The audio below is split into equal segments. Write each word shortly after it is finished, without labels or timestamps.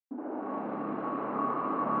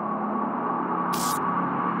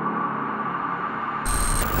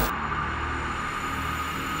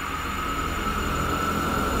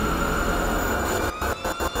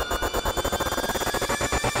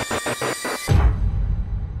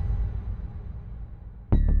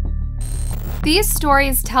These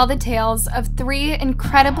stories tell the tales of three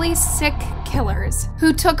incredibly sick killers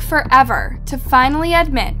who took forever to finally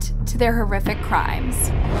admit to their horrific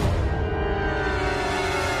crimes.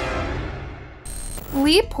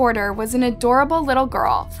 Lee Porter was an adorable little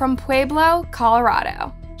girl from Pueblo,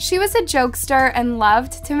 Colorado. She was a jokester and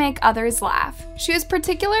loved to make others laugh. She was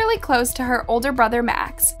particularly close to her older brother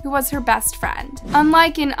Max, who was her best friend.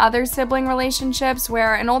 Unlike in other sibling relationships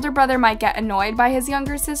where an older brother might get annoyed by his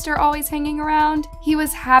younger sister always hanging around, he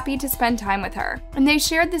was happy to spend time with her, and they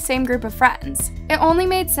shared the same group of friends. It only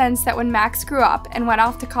made sense that when Max grew up and went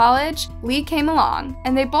off to college, Lee came along,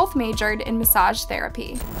 and they both majored in massage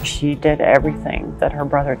therapy. She did everything that her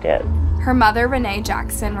brother did. Her mother, Renee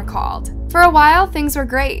Jackson, recalled. For a while, things were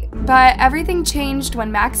great, but everything changed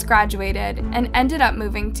when Max graduated and ended up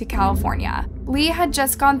moving to California. Lee had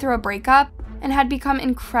just gone through a breakup and had become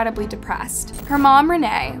incredibly depressed. Her mom,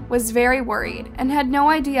 Renee, was very worried and had no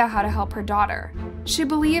idea how to help her daughter. She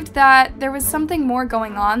believed that there was something more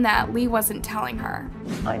going on that Lee wasn't telling her.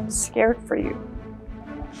 I'm scared for you.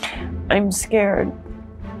 I'm scared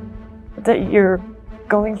that you're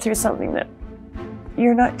going through something that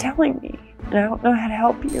you're not telling me, and I don't know how to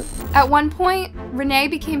help you. At one point, Renee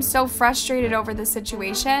became so frustrated over the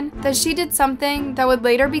situation that she did something that would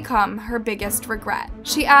later become her biggest regret.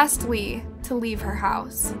 She asked Lee to leave her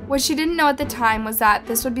house. What she didn't know at the time was that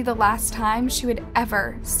this would be the last time she would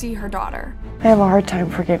ever see her daughter. I have a hard time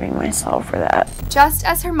forgiving myself for that. Just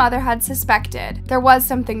as her mother had suspected, there was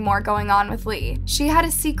something more going on with Lee. She had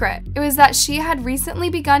a secret. It was that she had recently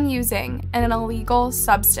begun using an illegal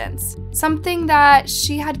substance, something that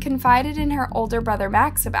she had confided in her older brother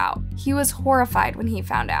Max about. He was horrified when he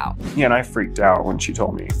found out. Yeah, and I freaked out when she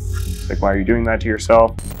told me. Like, why are you doing that to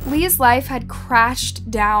yourself? Lee's life had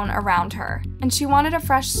crashed down around her, and she wanted a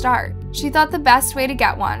fresh start. She thought the best way to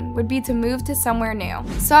get one would be to move to somewhere new.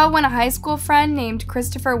 So when a high school friend named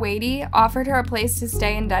Christopher Wadey offered her a place to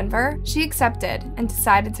stay in Denver, she accepted and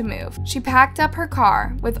decided to move. She packed up her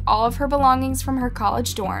car with all of her belongings from her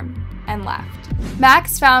college dorm and left.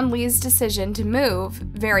 Max found Lee's decision to move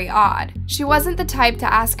very odd. She wasn't the type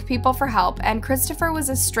to ask people for help, and Christopher was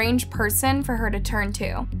a strange person for her to turn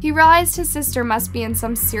to. He realized his sister must be in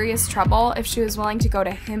some serious trouble if she was willing to go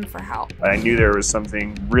to him for help. I knew there was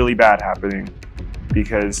something really bad happening,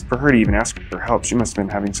 because for her to even ask for help, she must have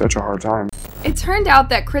been having such a hard time. It turned out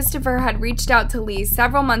that Christopher had reached out to Lee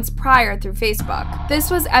several months prior through Facebook.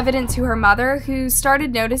 This was evident to her mother, who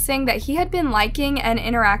started noticing that he had been liking and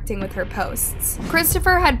interacting with her posts.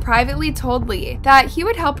 Christopher had privately told Lee that he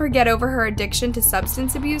would help her get over her addiction to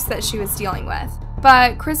substance abuse that she was dealing with.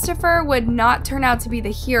 But Christopher would not turn out to be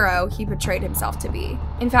the hero he portrayed himself to be.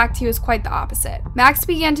 In fact, he was quite the opposite. Max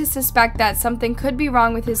began to suspect that something could be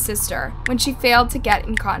wrong with his sister when she failed to get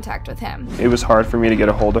in contact with him. It was hard for me to get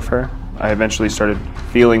a hold of her. I eventually started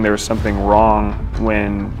feeling there was something wrong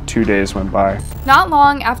when 2 days went by. Not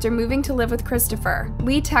long after moving to live with Christopher,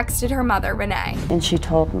 Lee texted her mother, Renee. And she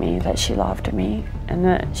told me that she loved me and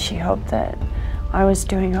that she hoped that I was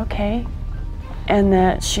doing okay and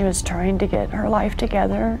that she was trying to get her life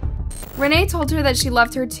together. Renee told her that she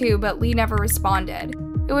loved her too, but Lee never responded.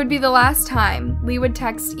 It would be the last time Lee would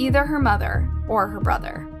text either her mother or her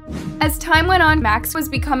brother. As time went on, Max was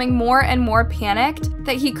becoming more and more panicked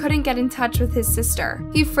that he couldn't get in touch with his sister.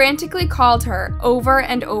 He frantically called her over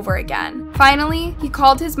and over again. Finally, he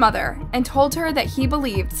called his mother and told her that he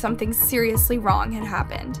believed something seriously wrong had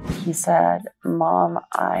happened. He said, "Mom,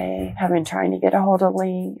 I have been trying to get a hold of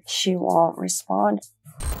Lee. She won't respond."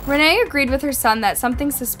 Renee agreed with her son that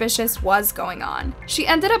something suspicious was going on. She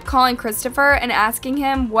ended up calling Christopher and asking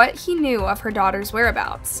him what he knew of her daughter's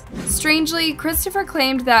whereabouts. Strangely, Christopher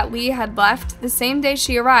claimed that Lee had left the same day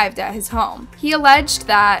she arrived at his home. He alleged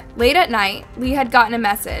that late at night, Lee had gotten a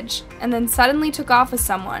message and then suddenly took off with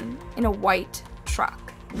someone in a white truck.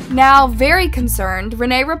 Now, very concerned,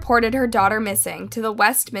 Renee reported her daughter missing to the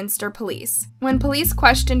Westminster police. When police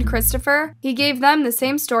questioned Christopher, he gave them the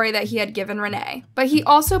same story that he had given Renee, but he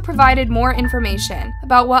also provided more information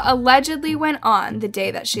about what allegedly went on the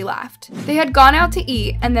day that she left. They had gone out to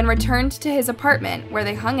eat and then returned to his apartment where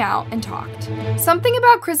they hung out and talked. Something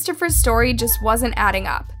about Christopher's story just wasn't adding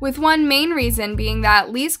up, with one main reason being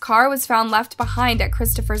that Lee's car was found left behind at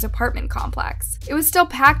Christopher's apartment complex. It was still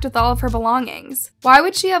packed with all of her belongings. Why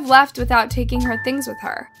would she have left without taking her things with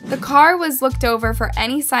her? The car was looked over for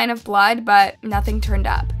any sign of blood, but nothing turned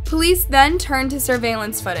up. Police then turned to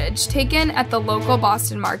surveillance footage taken at the local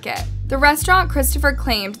Boston market. The restaurant Christopher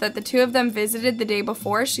claimed that the two of them visited the day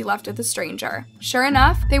before she left with a stranger. Sure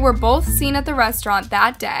enough, they were both seen at the restaurant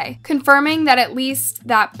that day, confirming that at least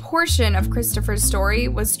that portion of Christopher's story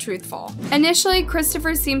was truthful. Initially,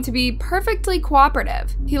 Christopher seemed to be perfectly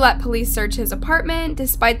cooperative. He let police search his apartment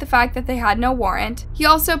despite the fact that they had no warrant. He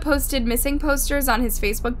also posted missing posters on his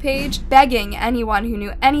Facebook page, begging anyone who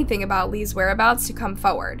knew anything about Lee's whereabouts to come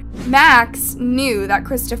forward. Max knew that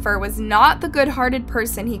Christopher was not the good-hearted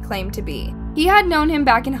person he claimed to be. He had known him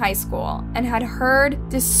back in high school and had heard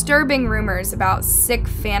disturbing rumors about sick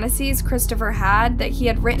fantasies Christopher had that he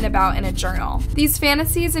had written about in a journal. These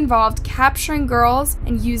fantasies involved capturing girls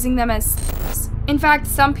and using them as slaves. In fact,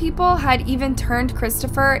 some people had even turned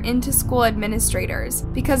Christopher into school administrators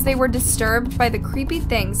because they were disturbed by the creepy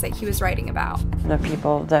things that he was writing about. The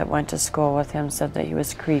people that went to school with him said that he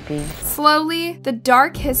was creepy. Slowly, the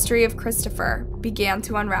dark history of Christopher began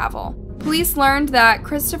to unravel. Police learned that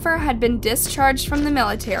Christopher had been discharged from the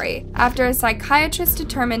military after a psychiatrist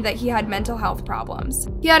determined that he had mental health problems.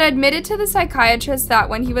 He had admitted to the psychiatrist that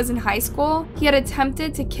when he was in high school, he had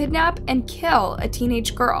attempted to kidnap and kill a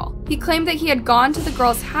teenage girl. He claimed that he had gone to the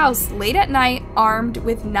girl's house late at night armed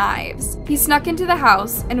with knives. He snuck into the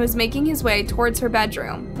house and was making his way towards her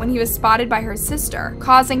bedroom when he was spotted by her sister,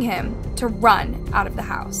 causing him to run out of the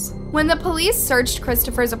house. When the police searched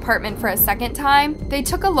Christopher's apartment for a second time, they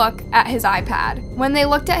took a look at his iPad. When they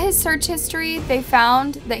looked at his search history, they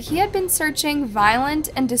found that he had been searching violent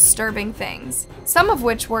and disturbing things, some of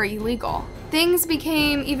which were illegal. Things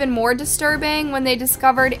became even more disturbing when they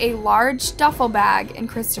discovered a large duffel bag in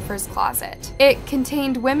Christopher's closet. It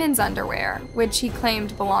contained women's underwear, which he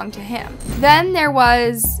claimed belonged to him. Then there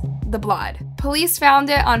was the blood. Police found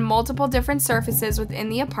it on multiple different surfaces within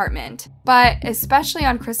the apartment, but especially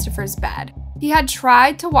on Christopher's bed. He had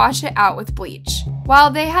tried to wash it out with bleach.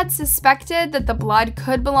 While they had suspected that the blood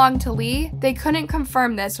could belong to Lee, they couldn't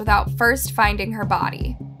confirm this without first finding her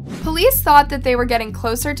body. Police thought that they were getting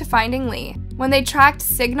closer to finding Lee when they tracked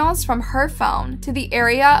signals from her phone to the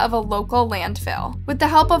area of a local landfill. With the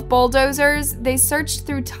help of bulldozers, they searched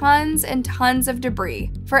through tons and tons of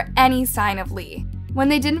debris for any sign of Lee. When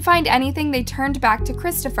they didn't find anything, they turned back to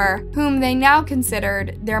Christopher, whom they now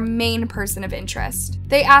considered their main person of interest.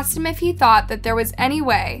 They asked him if he thought that there was any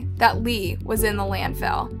way that Lee was in the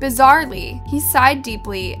landfill. Bizarrely, he sighed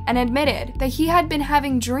deeply and admitted that he had been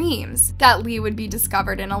having dreams that Lee would be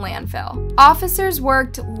discovered in a landfill. Officers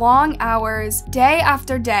worked long hours, day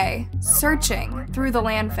after day, searching through the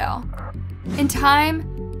landfill. In time,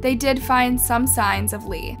 they did find some signs of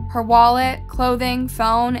Lee. Her wallet, clothing,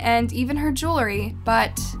 phone, and even her jewelry,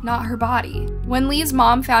 but not her body. When Lee's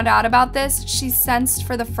mom found out about this, she sensed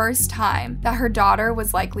for the first time that her daughter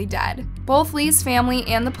was likely dead. Both Lee's family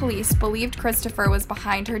and the police believed Christopher was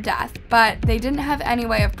behind her death, but they didn't have any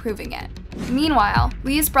way of proving it. Meanwhile,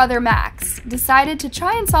 Lee's brother Max decided to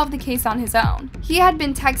try and solve the case on his own. He had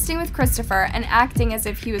been texting with Christopher and acting as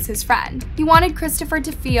if he was his friend. He wanted Christopher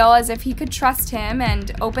to feel as if he could trust him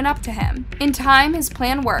and open up to him. In time, his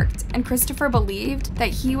plan worked, and Christopher believed that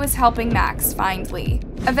he was helping Max find Lee.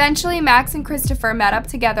 Eventually, Max and Christopher met up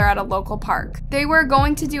together at a local park. They were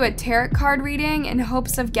going to do a tarot card reading in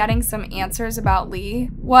hopes of getting some answers about Lee.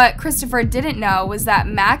 What Christopher didn't know was that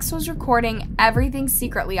Max was recording everything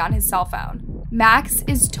secretly on his cell phone. Max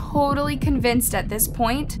is totally convinced at this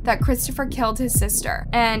point that Christopher killed his sister,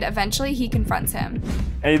 and eventually he confronts him.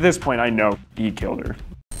 At this point, I know he killed her.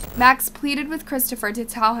 Max pleaded with Christopher to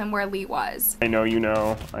tell him where Lee was. I know you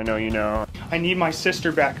know. I know you know. I need my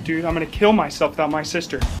sister back, dude. I'm gonna kill myself without my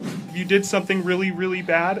sister. If you did something really, really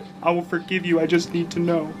bad, I will forgive you. I just need to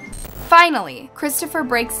know. Finally, Christopher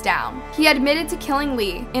breaks down. He admitted to killing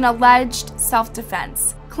Lee in alleged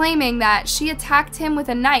self-defense, claiming that she attacked him with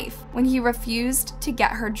a knife when he refused to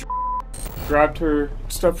get her grabbed her,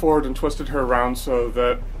 stepped forward and twisted her around so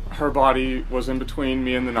that her body was in between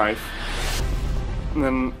me and the knife. And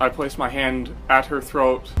then I placed my hand at her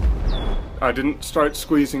throat. I didn't start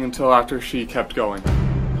squeezing until after she kept going.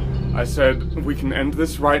 I said, we can end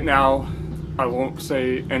this right now. I won't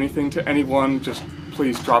say anything to anyone, just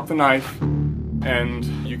please drop the knife and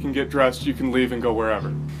you can get dressed, you can leave and go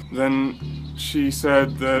wherever. Then she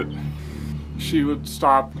said that she would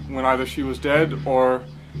stop when either she was dead or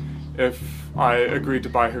if I agreed to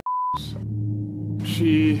buy her.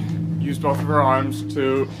 She used both of her arms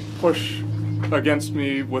to push against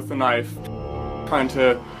me with the knife, trying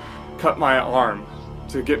to cut my arm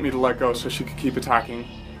to get me to let go so she could keep attacking.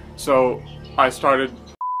 So I started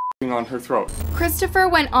on her throat. Christopher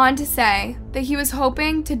went on to say that he was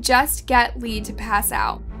hoping to just get Lee to pass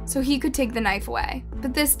out. so he could take the knife away.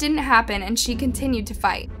 But this didn't happen and she continued to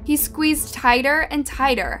fight. He squeezed tighter and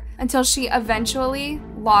tighter until she eventually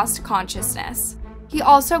lost consciousness. He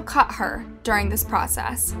also cut her during this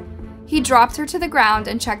process. He dropped her to the ground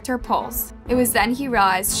and checked her pulse. It was then he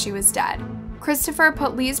realized she was dead. Christopher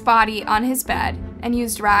put Lee's body on his bed and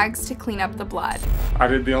used rags to clean up the blood. I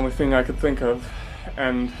did the only thing I could think of,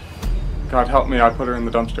 and God help me, I put her in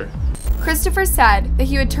the dumpster. Christopher said that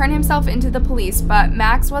he would turn himself into the police, but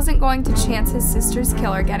Max wasn't going to chance his sister's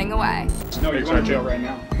killer getting away. No, you're going to jail right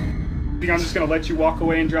now. You think I'm just going to let you walk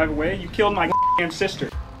away and drive away? You killed my damn sister.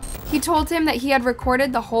 He told him that he had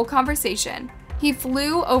recorded the whole conversation. He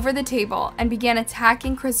flew over the table and began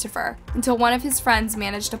attacking Christopher until one of his friends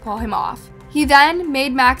managed to pull him off. He then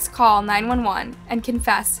made Max call 911 and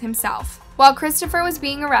confess himself. While Christopher was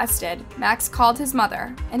being arrested, Max called his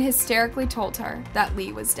mother and hysterically told her that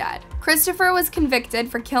Lee was dead. Christopher was convicted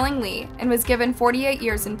for killing Lee and was given 48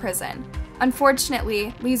 years in prison.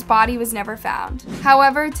 Unfortunately, Lee's body was never found.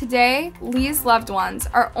 However, today, Lee's loved ones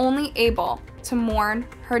are only able to mourn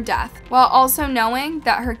her death, while also knowing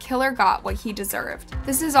that her killer got what he deserved.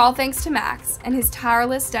 This is all thanks to Max and his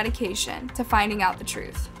tireless dedication to finding out the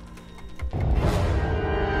truth.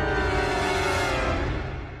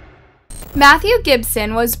 Matthew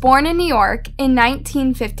Gibson was born in New York in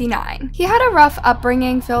 1959. He had a rough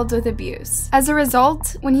upbringing filled with abuse. As a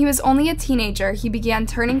result, when he was only a teenager, he began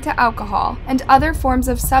turning to alcohol and other forms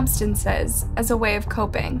of substances as a way of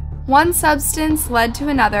coping. One substance led to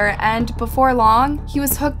another, and before long, he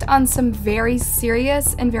was hooked on some very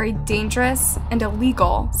serious and very dangerous and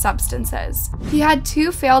illegal substances. He had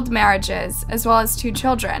 2 failed marriages, as well as 2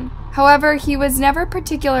 children. However, he was never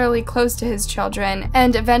particularly close to his children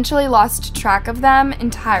and eventually lost track of them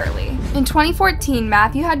entirely. In 2014,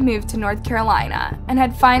 Matthew had moved to North Carolina and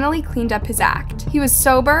had finally cleaned up his act. He was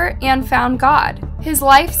sober and found God. His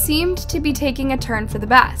life seemed to be taking a turn for the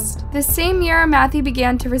best. This same year, Matthew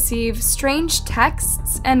began to receive strange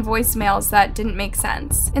texts and voicemails that didn't make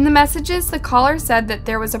sense. In the messages, the caller said that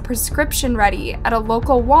there was a prescription ready at a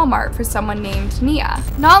local Walmart for someone named Nia.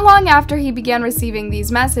 Not long after he began receiving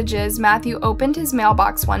these messages, Matthew opened his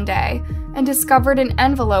mailbox one day and discovered an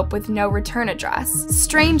envelope with no return address.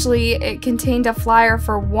 Strangely, it contained a flyer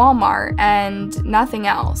for Walmart and nothing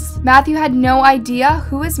else. Matthew had no idea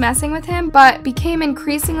who was messing with him, but became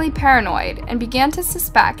increasingly paranoid and began to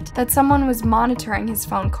suspect that someone was monitoring his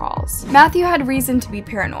phone calls. Matthew had reason to be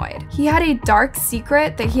paranoid. He had a dark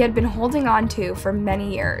secret that he had been holding on to for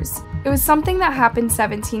many years. It was something that happened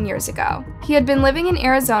 17 years ago. He had been living in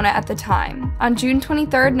Arizona at the time. On June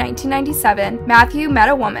 23, 1997, Matthew met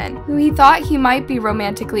a woman who he thought he might be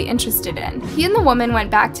romantically interested in. He and the woman went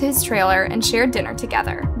back to his trailer and shared dinner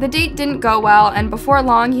together. The date didn't go well, and before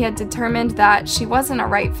long he had determined that she wasn't a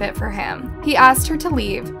right fit for him. He asked her to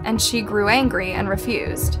leave, and she grew angry and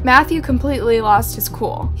refused. Matthew completely lost his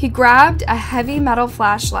cool. He grabbed a heavy metal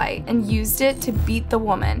flashlight and used it to beat the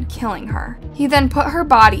woman, killing her. He then put her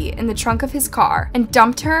body in the trunk of his car and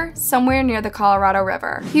dumped her somewhere near the Colorado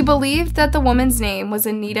River. He believed that the woman's name was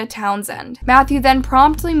Anita Townsend. Matthew then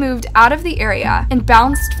promptly moved out of the area and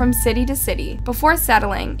bounced from city to city before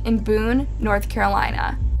settling in Boone, North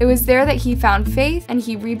Carolina. It was there that he found faith and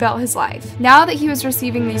he rebuilt his life. Now that he was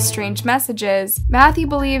receiving these strange messages, Matthew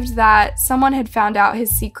believed that someone had found out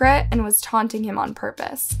his secret and was taunting him on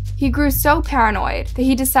purpose. He grew so paranoid that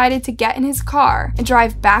he decided to get in his car and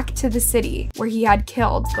drive back to the city where he had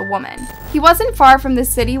killed the woman. He wasn't far from the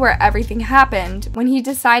city where everything happened when he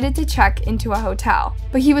decided to check into a hotel.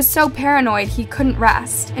 But he was so paranoid he couldn't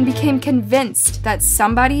rest and became convinced that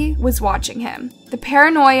somebody was watching him. The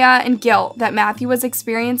paranoia and guilt that Matthew was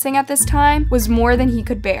experiencing at this time was more than he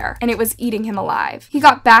could bear, and it was eating him alive. He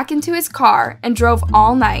got back into his car and drove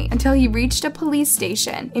all night until he reached a police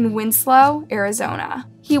station in Winslow, Arizona.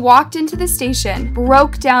 He walked into the station,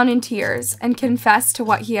 broke down in tears, and confessed to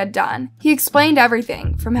what he had done. He explained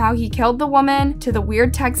everything, from how he killed the woman to the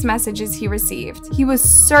weird text messages he received. He was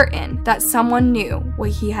certain that someone knew what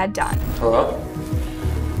he had done. Hello?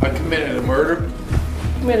 I committed a murder.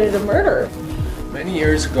 Committed a murder? Many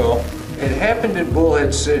years ago. It happened in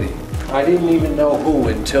Bullhead City. I didn't even know who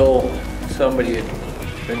until somebody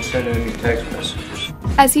had been sending me text messages.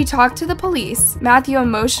 As he talked to the police, Matthew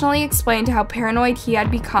emotionally explained how paranoid he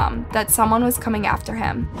had become that someone was coming after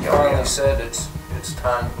him. He finally said it's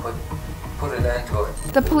time to put an end to it.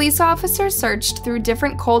 The police officer searched through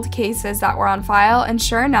different cold cases that were on file, and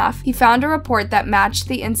sure enough, he found a report that matched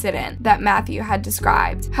the incident that Matthew had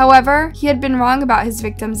described. However, he had been wrong about his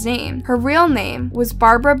victim's name. Her real name was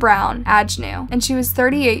Barbara Brown Agnew, and she was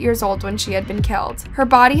 38 years old when she had been killed. Her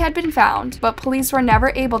body had been found, but police were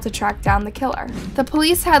never able to track down the killer. The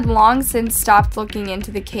police had long since stopped looking into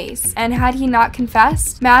the case, and had he not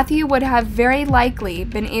confessed, Matthew would have very likely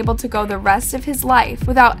been able to go the rest of his life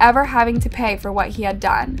without ever having to pay for what he had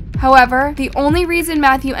done. However, the only reason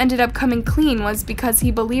Matthew ended up coming clean was because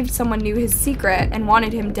he believed someone knew his secret and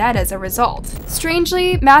wanted him dead as a result.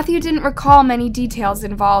 Strangely, Matthew didn't recall many details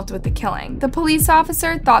involved with the killing. The police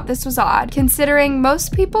officer thought this was odd, considering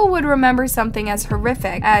most people would remember something as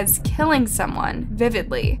horrific as killing someone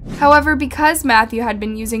vividly. However, because Matthew had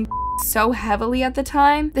been using so heavily at the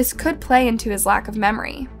time, this could play into his lack of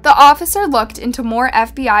memory. The officer looked into more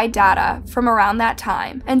FBI data from around that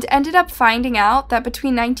time and ended up finding out that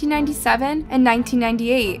between 1997 and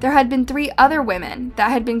 1998, there had been 3 other women that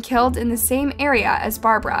had been killed in the same area as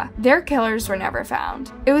Barbara. Their killers were never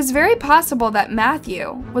found. It was very possible that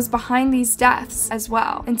Matthew was behind these deaths as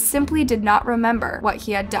well and simply did not remember what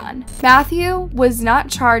he had done. Matthew was not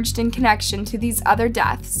charged in connection to these other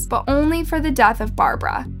deaths, but only for the death of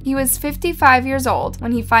Barbara. He was 55 years old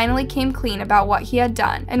when he finally came clean about what he had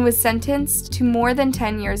done and was sentenced to more than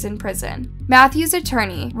 10 years in prison. Matthew's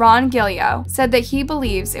attorney, Ron Gillio, said that he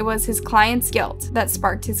believes it was his client's guilt that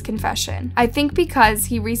sparked his confession. I think because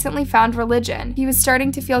he recently found religion, he was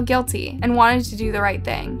starting to feel guilty and wanted to do the right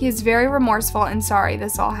thing. He is very remorseful and sorry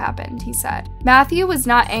this all happened, he said. Matthew was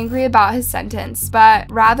not angry about his sentence,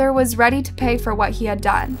 but rather was ready to pay for what he had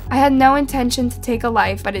done. I had no intention to take a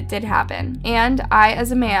life, but it did happen, and I,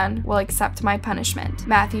 as a man, will accept my punishment,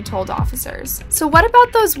 Matthew told officers. So what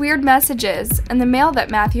about those weird messages and the mail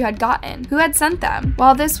that Matthew had gotten? Who had sent them?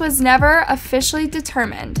 While this was never officially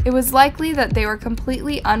determined, it was likely that they were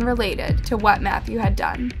completely unrelated to what Matthew had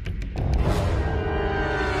done.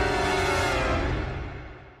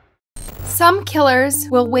 Some killers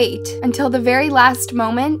will wait until the very last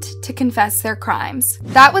moment to confess their crimes.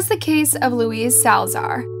 That was the case of Louise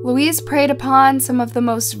Salazar. Louise preyed upon some of the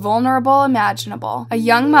most vulnerable imaginable, a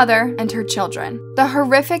young mother and her children. The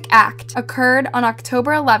horrific act occurred on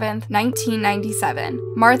October 11th,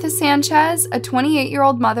 1997. Martha Sanchez, a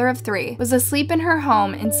 28-year-old mother of 3, was asleep in her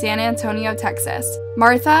home in San Antonio, Texas.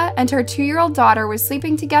 Martha and her 2-year-old daughter were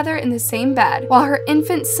sleeping together in the same bed, while her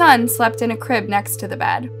infant son slept in a crib next to the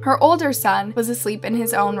bed. Her older son was asleep in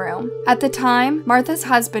his own room. At the time, Martha's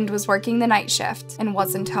husband was working the night shift and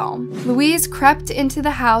wasn't home. Louise crept into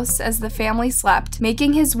the house as the family slept,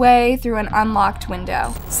 making his way through an unlocked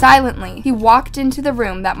window. Silently, he walked into the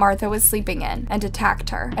room that Martha was sleeping in and attacked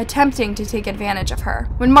her, attempting to take advantage of her.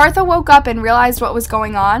 When Martha woke up and realized what was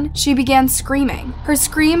going on, she began screaming. Her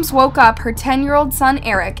screams woke up her 10-year-old son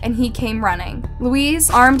Eric, and he came running. Louise,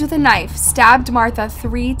 armed with a knife, stabbed Martha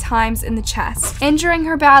 3 times in the chest, injuring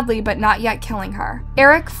her badly but not yet killing her.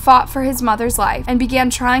 Eric fought for his mother's life and began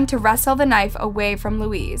trying to wrestle the knife away from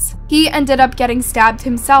Louise. He ended up getting stabbed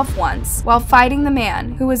himself once while fighting the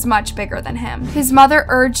man who was much bigger than him. His mother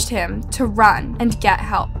urged him to run and get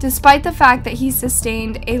help. Despite the fact that he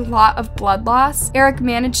sustained a lot of blood loss, Eric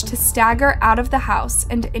managed to stagger out of the house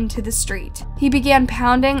and into the street. He began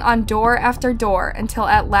pounding on door after door until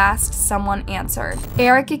at last someone answered.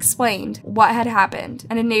 Eric explained what had happened,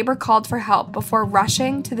 and a neighbor called for help before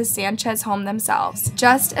rushing to the Sanchez home themselves.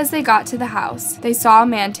 Just as they got to the house, they saw a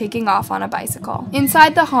man taking off on a bicycle.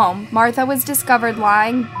 Inside the home, Martha was discovered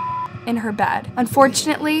lying in her bed.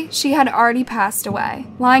 Unfortunately, she had already passed away.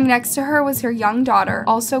 Lying next to her was her young daughter,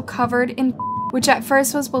 also covered in which at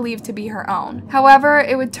first was believed to be her own. However,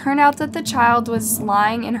 it would turn out that the child was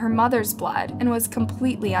lying in her mother's blood and was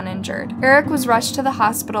completely uninjured. Eric was rushed to the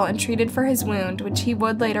hospital and treated for his wound, which he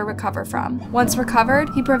would later recover from. Once recovered,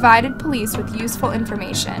 he provided police with useful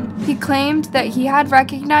information. He claimed that he had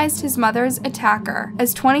recognized his mother's attacker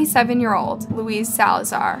as 27-year-old Louise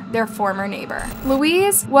Salazar, their former neighbor.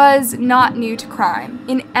 Louise was not new to crime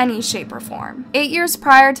in any shape or form. 8 years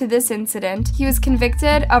prior to this incident, he was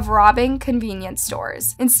convicted of robbing convenience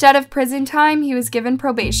stores. Instead of prison time, he was given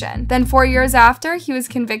probation. Then 4 years after, he was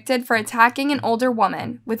convicted for attacking an older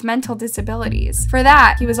woman with mental disabilities. For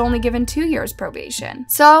that, he was only given 2 years probation.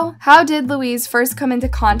 So, how did Louise first come into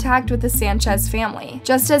contact with the Sanchez family?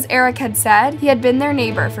 Just as Eric had said, he had been their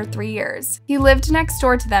neighbor for 3 years. He lived next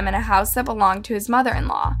door to them in a house that belonged to his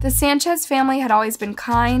mother-in-law. The Sanchez family had always been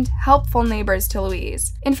kind, helpful neighbors to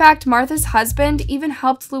Louise. In fact, Martha's husband even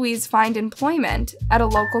helped Louise find employment at a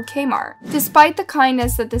local Kmart. Despite Despite the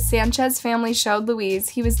kindness that the Sanchez family showed Louise,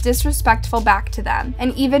 he was disrespectful back to them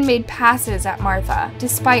and even made passes at Martha,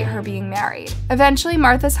 despite her being married. Eventually,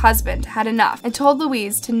 Martha's husband had enough and told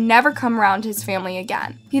Louise to never come around his family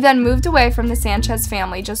again. He then moved away from the Sanchez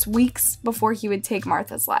family just weeks before he would take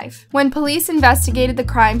Martha's life. When police investigated the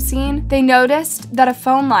crime scene, they noticed that a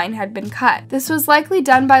phone line had been cut. This was likely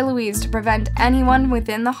done by Louise to prevent anyone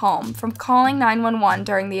within the home from calling 911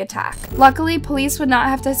 during the attack. Luckily, police would not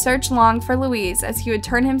have to search long for Louise, as he would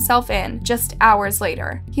turn himself in just hours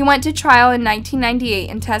later. He went to trial in 1998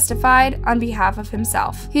 and testified on behalf of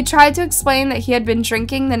himself. He tried to explain that he had been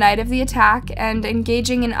drinking the night of the attack and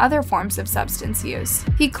engaging in other forms of substance use.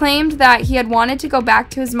 He claimed that he had wanted to go back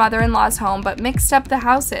to his mother-in-law's home but mixed up the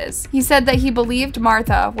houses. He said that he believed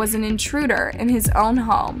Martha was an intruder in his own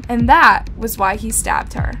home, and that was why he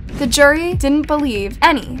stabbed her. The jury didn't believe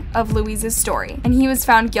any of Louise's story, and he was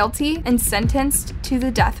found guilty and sentenced to the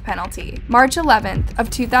death penalty. March 11th of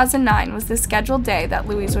 2009 was the scheduled day that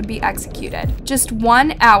Louise would be executed. Just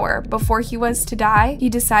 1 hour before he was to die, he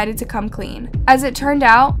decided to come clean. As it turned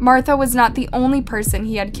out, Martha was not the only person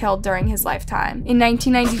he had killed during his lifetime. In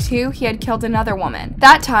 1992, he had killed another woman.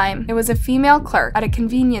 That time, it was a female clerk at a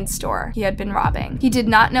convenience store he had been robbing. He did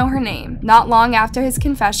not know her name. Not long after his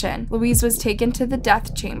confession, Louise was taken to the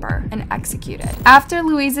death chamber and executed. After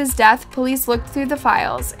Louise's death, police looked through the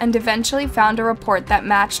files and eventually found a report that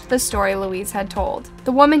matched the story Louise had told.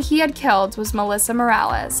 The woman he had killed was Melissa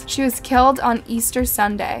Morales. She was killed on Easter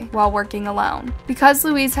Sunday while working alone. Because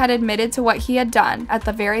Louise had admitted to what he had done at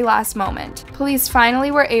the very last moment, police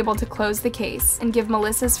finally were able to close the case and give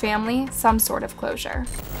Melissa's family some sort of closure.